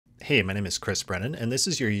Hey, my name is Brennan, and this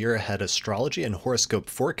is your year ahead astrology and horoscope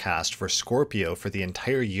forecast for Scorpio for the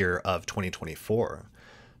entire year of 2024.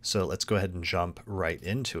 So let's go ahead and jump right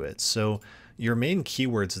into it. So your main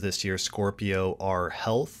keywords this year, Scorpio, are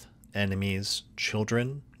health, enemies,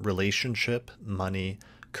 children, relationship, money,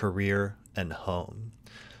 career, and home.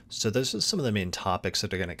 So those are some of the main topics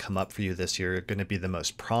that are going to come up for you this year, going to be the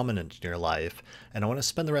most prominent in your life. And I want to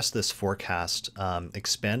spend the rest of this forecast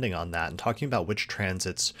expanding on that and talking about which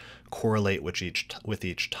transits correlate with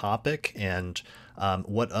each topic and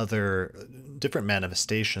what other different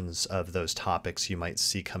manifestations of those topics you might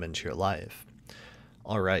see come into your life.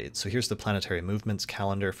 All right, so here's the planetary movements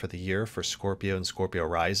calendar for the year for Scorpio and Scorpio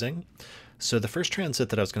rising. So the first transit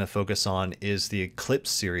that I was going to focus on is the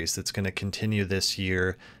eclipse series that's going to continue this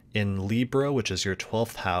year in Libra, which is your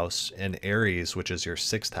 12th house, and Aries, which is your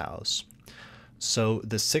 6th house. So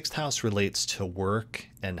the 6th house relates to work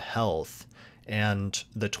and health, and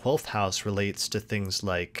the 12th house relates to things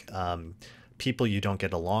like people you don't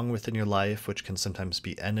get along with in your life, which can sometimes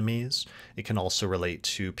be enemies. It can also relate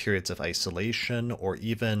to periods of isolation or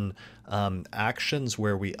even actions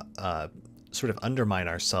where we sort of undermine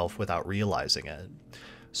ourselves without realizing it.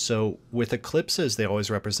 So with eclipses, they always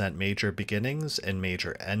represent major beginnings and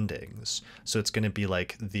major endings. So it's going to be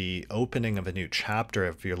like the opening of a new chapter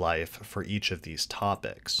of your life for each of these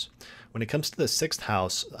topics. When it comes to the 6th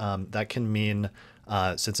house, that can mean,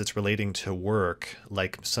 since it's relating to work,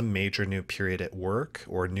 like some major new period at work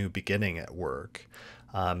or new beginning at work.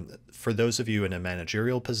 For those of you in a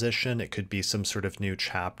managerial position, it could be some sort of new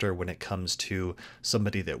chapter when it comes to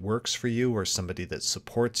somebody that works for you or somebody that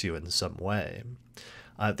supports you in some way.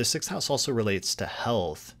 The 6th house also relates to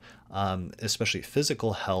health, especially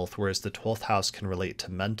physical health, whereas the 12th house can relate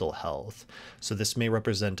to mental health. So this may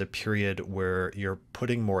represent a period where you're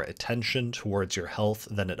putting more attention towards your health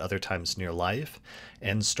than at other times in your life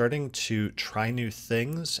and starting to try new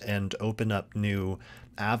things and open up new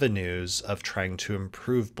avenues of trying to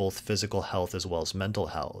improve both physical health as well as mental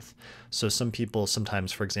health. So some people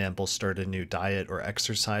sometimes, for example, start a new diet or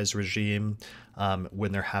exercise regime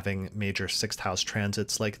when they're having major 6th house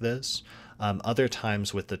transits like this. Other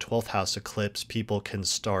times with the 12th house eclipse, people can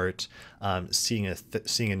start seeing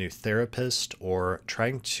a new therapist or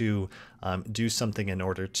trying to do something in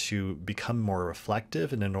order to become more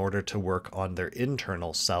reflective and in order to work on their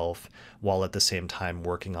internal self while at the same time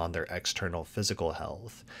working on their external physical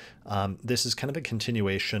health. This is kind of a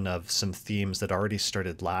continuation of some themes that already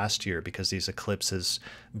started last year because these eclipses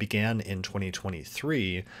began in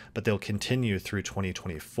 2023, but they'll continue through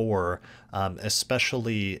 2024,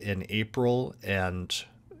 especially in April and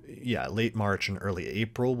late March and early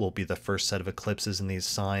April will be the first set of eclipses in these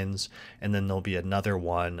signs, and then there'll be another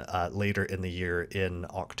one later in the year in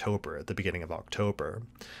October, at the beginning of October.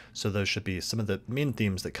 So those should be some of the main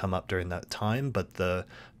themes that come up during that time, but the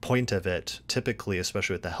point of it, typically,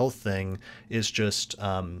 especially with the health thing, is just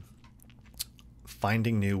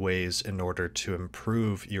finding new ways in order to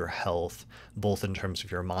improve your health, both in terms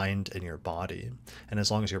of your mind and your body. And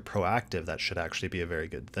as long as you're proactive, that should actually be a very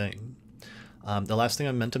good thing. The last thing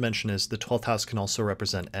I meant to mention is the 12th house can also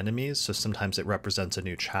represent enemies. So sometimes it represents a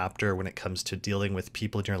new chapter when it comes to dealing with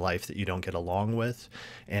people in your life that you don't get along with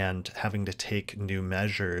and having to take new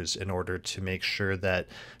measures in order to make sure that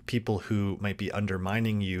people who might be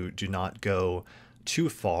undermining you do not go too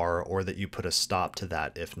far or that you put a stop to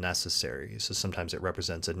that if necessary. So sometimes it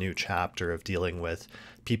represents a new chapter of dealing with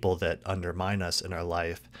people that undermine us in our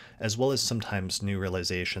life, as well as sometimes new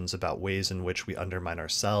realizations about ways in which we undermine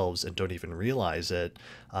ourselves and don't even realize it,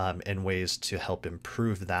 and ways to help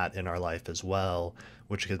improve that in our life as well,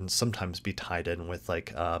 which can sometimes be tied in with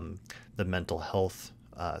like the mental health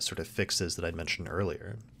sort of fixes that I mentioned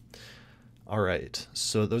earlier. All right,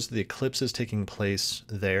 so those are the eclipses taking place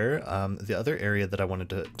there. The other area that I wanted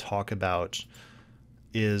to talk about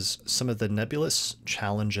is some of the nebulous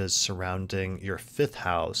challenges surrounding your 5th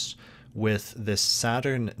house with this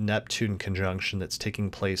Saturn-Neptune conjunction that's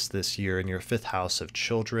taking place this year in your 5th house of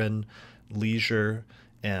children, leisure,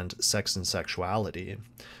 and sex and sexuality.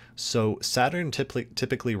 So Saturn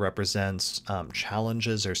typically represents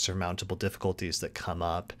challenges or surmountable difficulties that come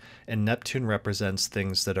up, and Neptune represents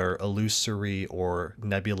things that are illusory or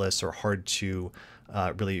nebulous or hard to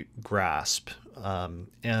really grasp.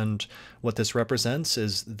 And what this represents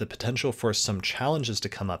is the potential for some challenges to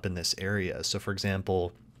come up in this area. So for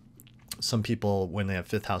example, Some people, when they have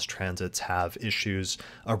fifth house transits, have issues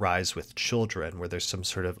arise with children, where there's some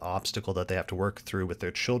sort of obstacle that they have to work through with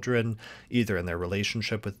their children, either in their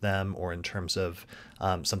relationship with them or in terms of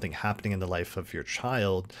something happening in the life of your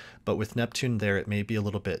child. But with Neptune there, it may be a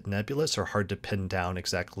little bit nebulous or hard to pin down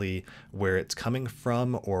exactly where it's coming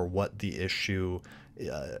from or what the issue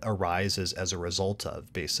arises as a result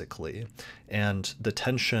of, basically. And the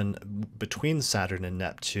tension between Saturn and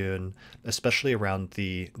Neptune, especially around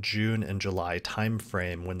the June and July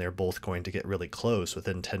timeframe when they're both going to get really close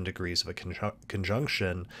within 10 degrees of a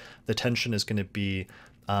conjunction, the tension is going to be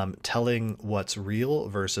telling what's real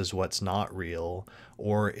versus what's not real.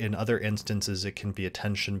 Or in other instances, it can be a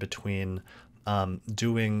tension between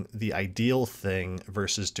doing the ideal thing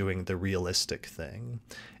versus doing the realistic thing.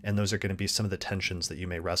 And those are going to be some of the tensions that you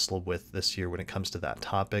may wrestle with this year when it comes to that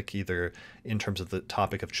topic, either in terms of the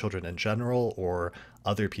topic of children in general or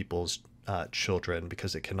other people's children,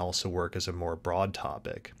 because it can also work as a more broad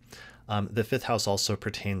topic. The fifth house also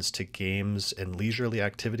pertains to games and leisurely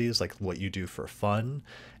activities, like what you do for fun.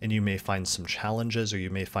 And you may find some challenges, or you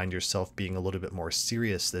may find yourself being a little bit more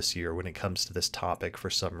serious this year when it comes to this topic for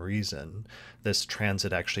some reason. This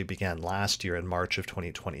transit actually began last year in March of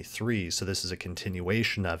 2023, so this is a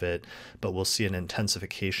continuation of it, but we'll see an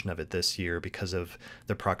intensification of it this year because of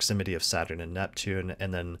the proximity of Saturn and Neptune,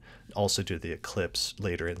 and then also due to the eclipse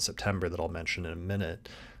later in September that I'll mention in a minute.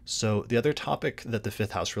 So the other topic that the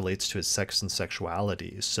fifth house relates to is sex and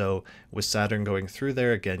sexuality. So with Saturn going through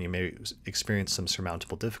there, again, you may experience some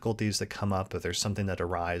surmountable difficulties that come up, or there's something that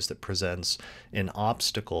arises that presents an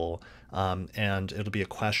obstacle. And it'll be a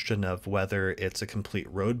question of whether it's a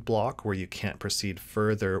complete roadblock where you can't proceed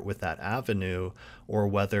further with that avenue, or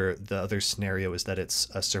whether the other scenario is that it's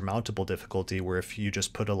a surmountable difficulty where if you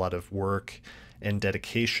just put a lot of work and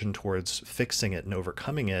dedication towards fixing it and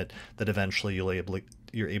overcoming it, that eventually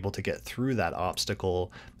you're able to get through that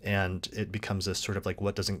obstacle, and it becomes a sort of like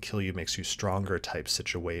what doesn't kill you makes you stronger type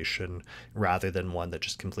situation, rather than one that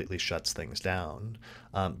just completely shuts things down.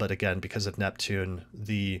 But again, because of Neptune,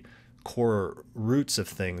 the core roots of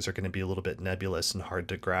things are going to be a little bit nebulous and hard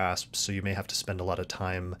to grasp, so you may have to spend a lot of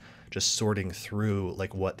time just sorting through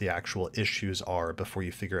like what the actual issues are before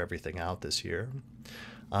you figure everything out this year.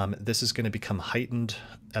 This is going to become heightened,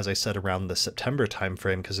 as I said, around the September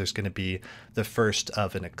timeframe, because there's going to be the first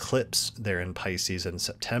of an eclipse there in Pisces in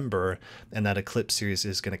September, and that eclipse series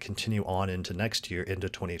is going to continue on into next year, into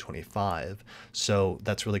 2025. So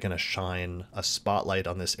that's really going to shine a spotlight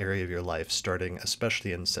on this area of your life, starting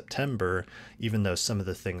especially in September, even though some of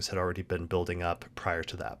the things had already been building up prior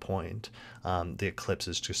to that point. The eclipse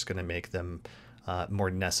is just going to make them more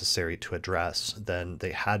necessary to address than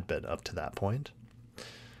they had been up to that point.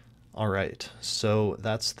 All right, so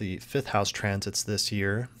that's the fifth house transits this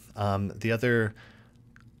year. I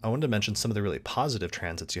wanted to mention some of the really positive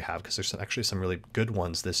transits you have, because there's actually some really good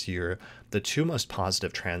ones this year. The two most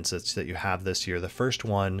positive transits that you have this year, the first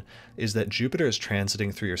one is that Jupiter is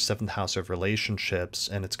transiting through your seventh house of relationships,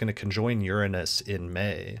 and it's going to conjoin Uranus in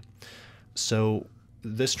May. So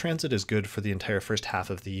this transit is good for the entire first half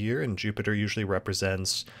of the year, and Jupiter usually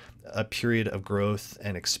represents a period of growth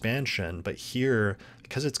and expansion. But here,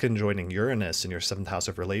 because it's conjoining Uranus in your seventh house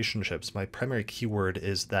of relationships, my primary keyword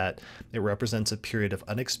is that it represents a period of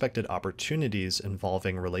unexpected opportunities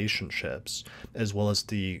involving relationships, as well as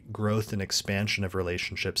the growth and expansion of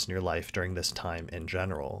relationships in your life during this time in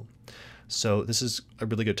general. So this is a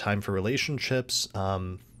really good time for relationships.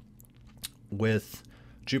 With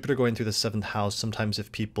Jupiter going through the seventh house, sometimes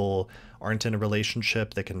if people aren't in a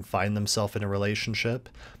relationship, they can find themselves in a relationship.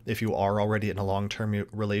 If you are already in a long-term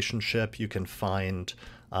relationship, you can find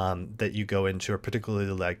that you go into a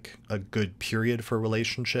particularly like a good period for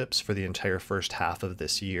relationships for the entire first half of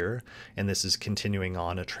this year. And this is continuing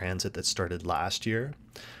on a transit that started last year.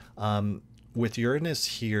 With Uranus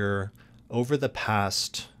here, over the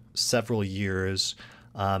past several years,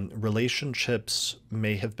 relationships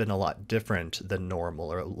may have been a lot different than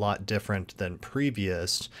normal, or a lot different than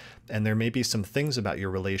previous, and there may be some things about your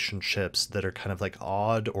relationships that are kind of like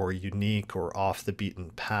odd or unique or off the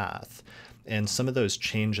beaten path. And some of those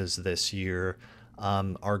changes this year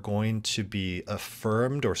are going to be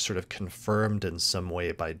affirmed or sort of confirmed in some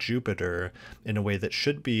way by Jupiter in a way that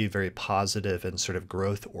should be very positive and sort of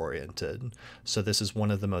growth oriented. So this is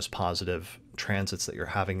one of the most positive transits that you're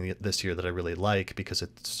having this year that I really like, because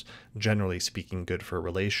it's generally speaking good for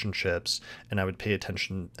relationships. And I would pay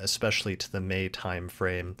attention especially to the May time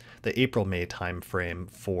frame, the April-May time frame,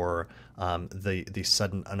 for the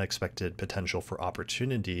sudden unexpected potential for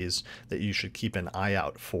opportunities that you should keep an eye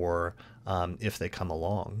out for if they come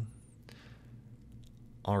along.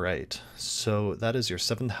 All right, so that is your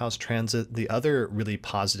seventh house transit. The other really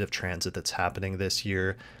positive transit that's happening this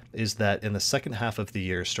year is that in the second half of the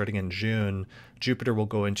year, starting in June, Jupiter will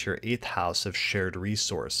go into your eighth house of shared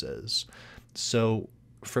resources. So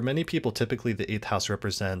for many people, typically the eighth house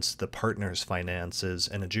represents the partner's finances,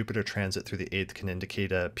 and a Jupiter transit through the eighth can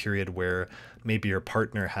indicate a period where maybe your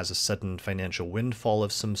partner has a sudden financial windfall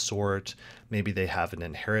of some sort. Maybe they have an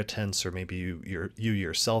inheritance, or maybe you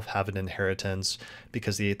yourself have an inheritance,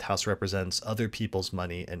 because the eighth house represents other people's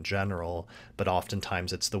money in general, but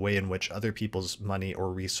oftentimes it's the way in which other people's money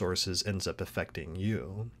or resources ends up affecting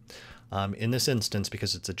you. In this instance,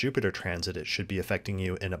 because it's a Jupiter transit, it should be affecting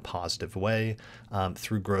you in a positive way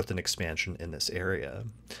through growth and expansion in this area.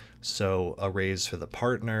 So a raise for the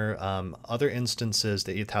partner. Other instances,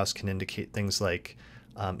 the eighth house can indicate things like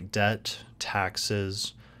debt,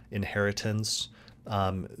 taxes, inheritance,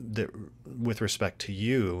 that with respect to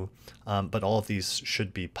you, but all of these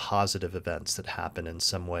should be positive events that happen in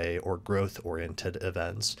some way, or growth-oriented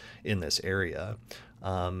events in this area.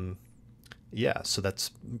 Yeah, so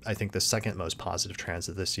that's, I think, the second most positive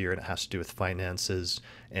transit this year, and it has to do with finances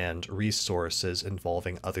and resources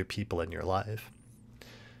involving other people in your life.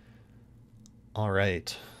 All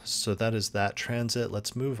right, so that is that transit.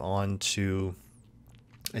 Let's move on to,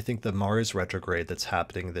 I think, the Mars retrograde that's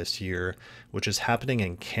happening this year, which is happening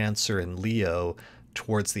in Cancer and Leo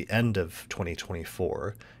towards the end of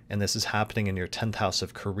 2024. And this is happening in your 10th house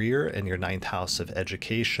of career and your 9th house of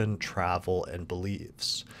education, travel, and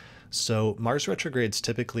beliefs. So Mars retrogrades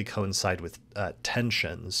typically coincide with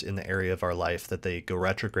tensions in the area of our life that they go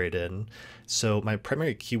retrograde in. So my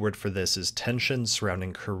primary keyword for this is tensions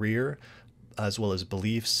surrounding career, as well as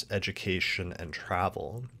beliefs, education, and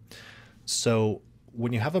travel. So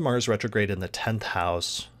when you have a Mars retrograde in the 10th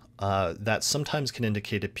house, that sometimes can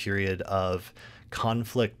indicate a period of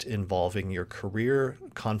conflict involving your career,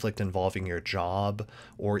 conflict involving your job,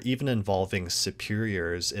 or even involving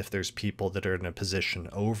superiors if there's people that are in a position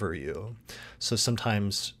over you. So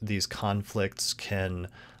sometimes these conflicts can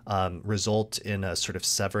result in a sort of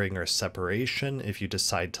severing or separation if you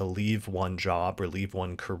decide to leave one job or leave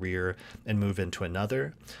one career and move into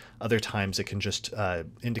another. Other times it can just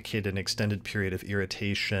indicate an extended period of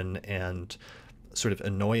irritation and sort of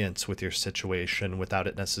annoyance with your situation without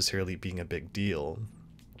it necessarily being a big deal.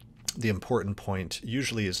 The important point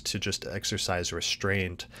usually is to just exercise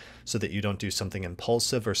restraint so that you don't do something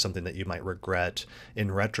impulsive or something that you might regret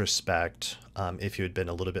in retrospect if you had been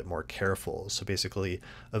a little bit more careful. So basically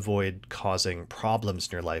avoid causing problems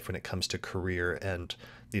in your life when it comes to career and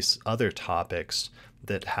these other topics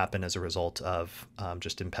that happen as a result of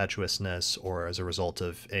just impetuousness or as a result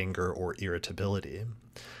of anger or irritability.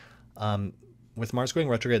 With Mars going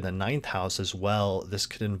retrograde in the ninth house as well, this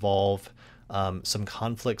could involve some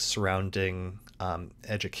conflicts surrounding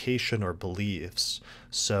education or beliefs.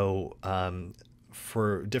 So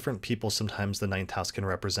for different people, sometimes the ninth house can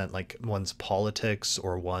represent like one's politics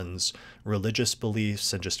or one's religious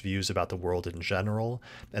beliefs and just views about the world in general.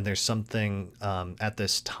 And there's something at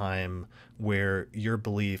this time where your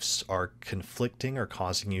beliefs are conflicting or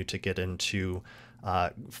causing you to get into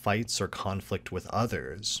fights or conflict with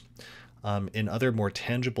others. In other more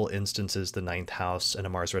tangible instances, the ninth house and a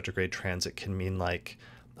Mars retrograde transit can mean like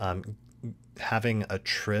having a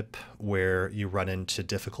trip where you run into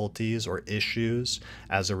difficulties or issues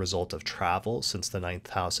as a result of travel, since the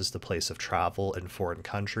ninth house is the place of travel in foreign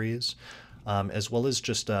countries, as well as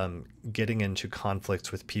just getting into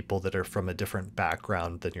conflicts with people that are from a different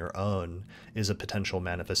background than your own is a potential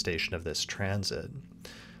manifestation of this transit.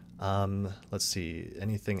 Let's see,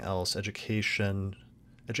 anything else? Education.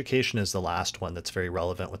 Education is the last one that's very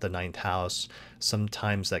relevant with the ninth house.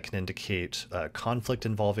 Sometimes that can indicate conflict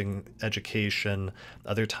involving education.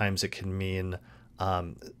 Other times it can mean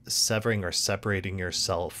severing or separating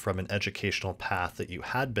yourself from an educational path that you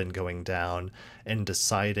had been going down and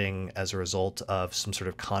deciding as a result of some sort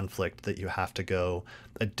of conflict that you have to go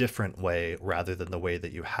a different way rather than the way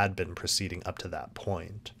that you had been proceeding up to that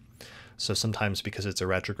point. So sometimes because it's a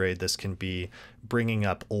retrograde, this can be bringing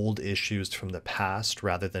up old issues from the past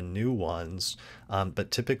rather than new ones.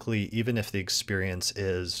 But typically, even if the experience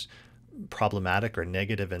is problematic or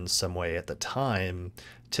negative in some way at the time,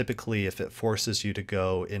 typically if it forces you to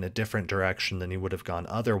go in a different direction than you would have gone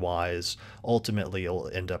otherwise, ultimately it'll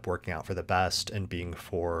end up working out for the best and being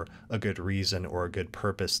for a good reason or a good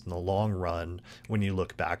purpose in the long run when you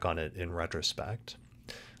look back on it in retrospect.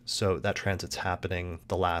 So that transit's happening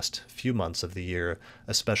the last few months of the year,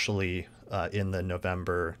 especially in the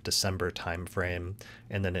November, December timeframe,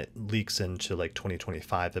 and then it leaks into like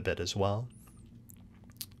 2025 a bit as well.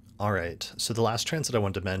 All right, so the last transit I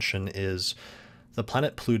wanted to mention is The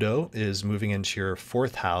planet Pluto is moving into your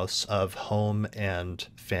fourth house of home and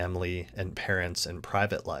family and parents and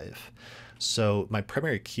private life. So my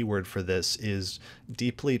primary keyword for this is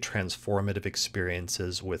deeply transformative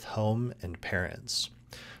experiences with home and parents.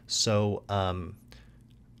 So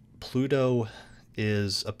Pluto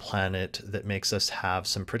is a planet that makes us have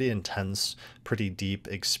some pretty intense, pretty deep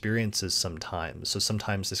experiences sometimes. So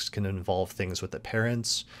sometimes this can involve things with the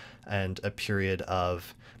parents and a period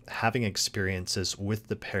of having experiences with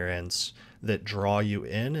the parents that draw you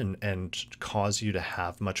in and cause you to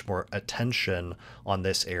have much more attention on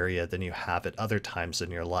this area than you have at other times in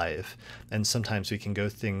your life. And sometimes we can go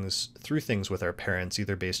through things with our parents,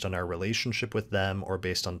 either based on our relationship with them or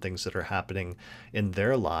based on things that are happening in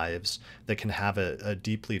their lives that can have a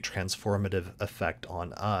deeply transformative effect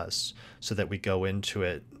on us, so that we go into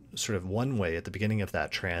it sort of one way at the beginning of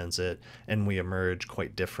that transit and we emerge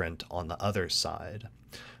quite different on the other side.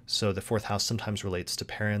 So the fourth house sometimes relates to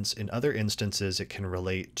parents. In other instances, it can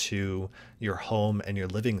relate to your home and your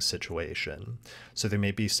living situation. So there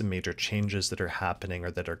may be some major changes that are happening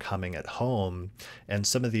or that are coming at home, and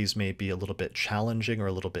some of these may be a little bit challenging or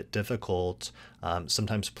a little bit difficult.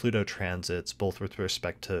 Sometimes Pluto transits, both with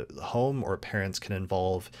respect to home or parents, can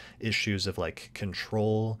involve issues of like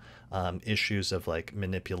control, issues of like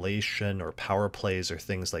manipulation or power plays or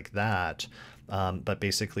things like that. But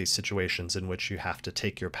basically situations in which you have to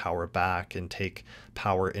take your power back and take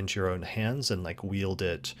power into your own hands and like wield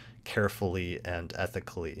it carefully and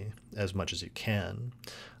ethically as much as you can.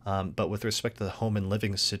 But with respect to the home and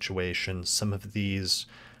living situation, some of these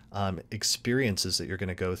experiences that you're going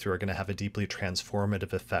to go through are going to have a deeply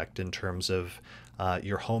transformative effect in terms of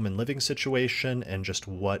your home and living situation and just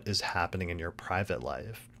what is happening in your private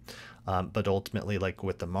life. But ultimately, like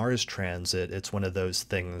with the Mars transit, it's one of those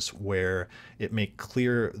things where it may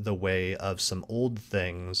clear the way of some old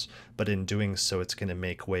things, but in doing so, it's going to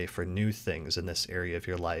make way for new things in this area of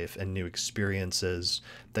your life and new experiences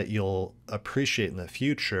that you'll appreciate in the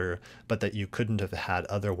future, but that you couldn't have had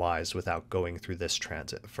otherwise without going through this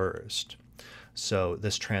transit first. So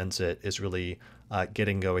this transit is really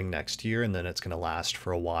getting going next year, and then it's going to last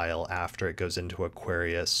for a while after it goes into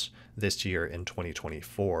Aquarius this year in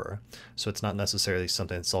 2024. So it's not necessarily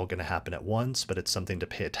something that's all going to happen at once, but it's something to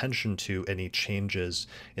pay attention to, any changes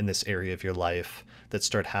in this area of your life that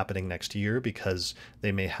start happening next year, because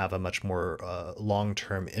they may have a much more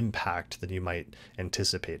long-term impact than you might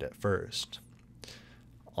anticipate at first.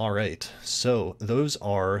 All right, so those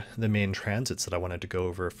are the main transits that I wanted to go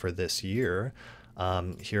over for this year.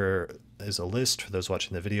 Here is a list for those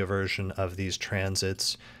watching the video version of these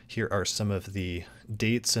transits. Here are some of the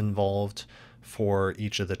dates involved for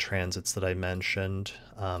each of the transits that I mentioned.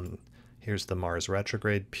 Here's the Mars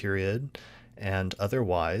retrograde period. And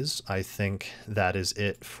otherwise, I think that is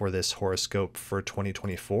it for this horoscope for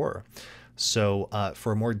 2024. So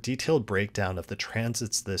for a more detailed breakdown of the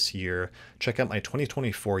transits this year, check out my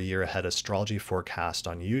 2024 year ahead astrology forecast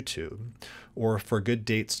on YouTube. Or for good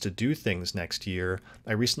dates to do things next year,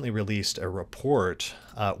 I recently released a report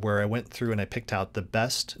where I went through and I picked out the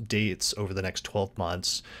best dates over the next 12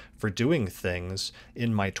 months for doing things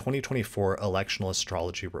in my 2024 Electional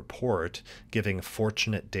astrology report, giving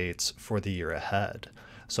fortunate dates for the year ahead.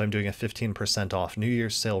 So I'm doing a 15% off New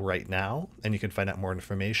Year's sale right now, and you can find out more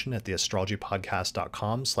information at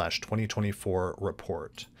theastrologypodcast.com/2024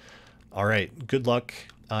 report. All right, good luck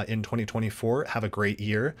in 2024. Have a great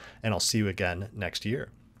year, and I'll see you again next year.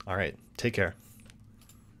 All right, take care.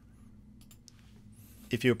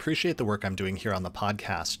 If you appreciate the work I'm doing here on the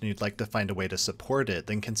podcast and you'd like to find a way to support it,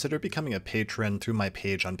 then consider becoming a patron through my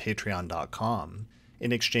page on patreon.com.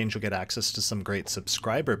 In exchange, you'll get access to some great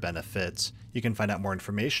subscriber benefits. You can find out more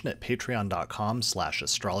information at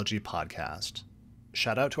patreon.com/astrologypodcast.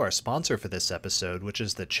 Shout out to our sponsor for this episode, which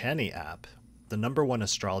is the Chani app, the #1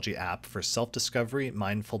 astrology app for self-discovery,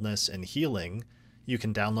 mindfulness, and healing. You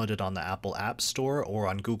can download it on the Apple App Store or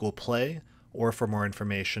on Google Play, or for more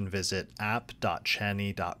information, visit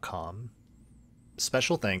app.chani.com.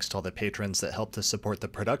 Special thanks to all the patrons that helped to support the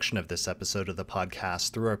production of this episode of the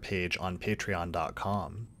podcast through our page on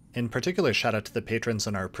patreon.com. In particular, shout out to the patrons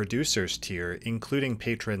on our producers tier, including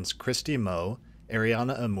patrons Christy Moe,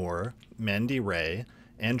 Ariana Amour, Mandy Ray,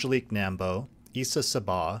 Angelique Nambo, Issa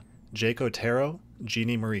Sabah, Jake Otero,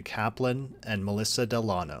 Jeannie Marie Kaplan, and Melissa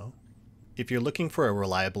Delano. If you're looking for a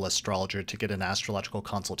reliable astrologer to get an astrological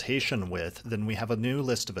consultation with, then we have a new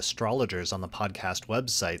list of astrologers on the podcast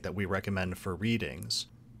website that we recommend for readings.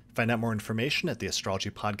 Find out more information at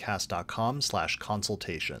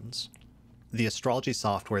theastrologypodcast.com/consultations. The astrology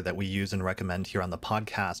software that we use and recommend here on the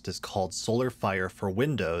podcast is called SolarFire for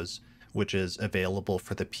Windows, which is available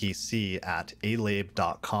for the PC at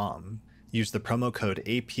alabe.com. Use the promo code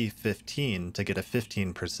AP15 to get a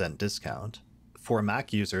 15% discount. For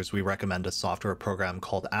Mac users, we recommend a software program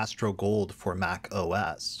called AstroGold for Mac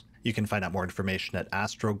OS. You can find out more information at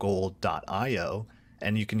astrogold.io,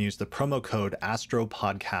 and you can use the promo code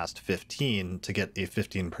AstroPodcast15 to get a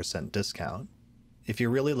 15% discount. If you're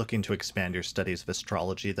really looking to expand your studies of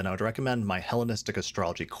astrology, then I would recommend my Hellenistic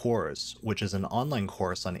Astrology course, which is an online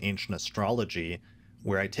course on ancient astrology,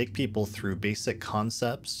 where I take people through basic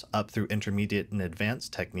concepts up through intermediate and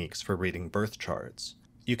advanced techniques for reading birth charts.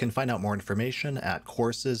 You can find out more information at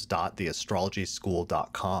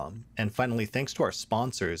courses.theastrologyschool.com. And finally, thanks to our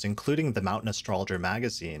sponsors, including the Mountain Astrologer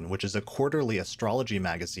magazine, which is a quarterly astrology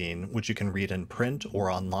magazine which you can read in print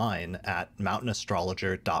or online at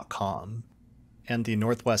mountainastrologer.com. And the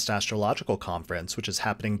Northwest Astrological Conference, which is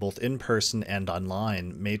happening both in person and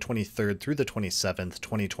online, May 23rd through the 27th,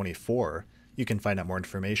 2024. You can find out more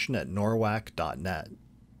information at norwac.net.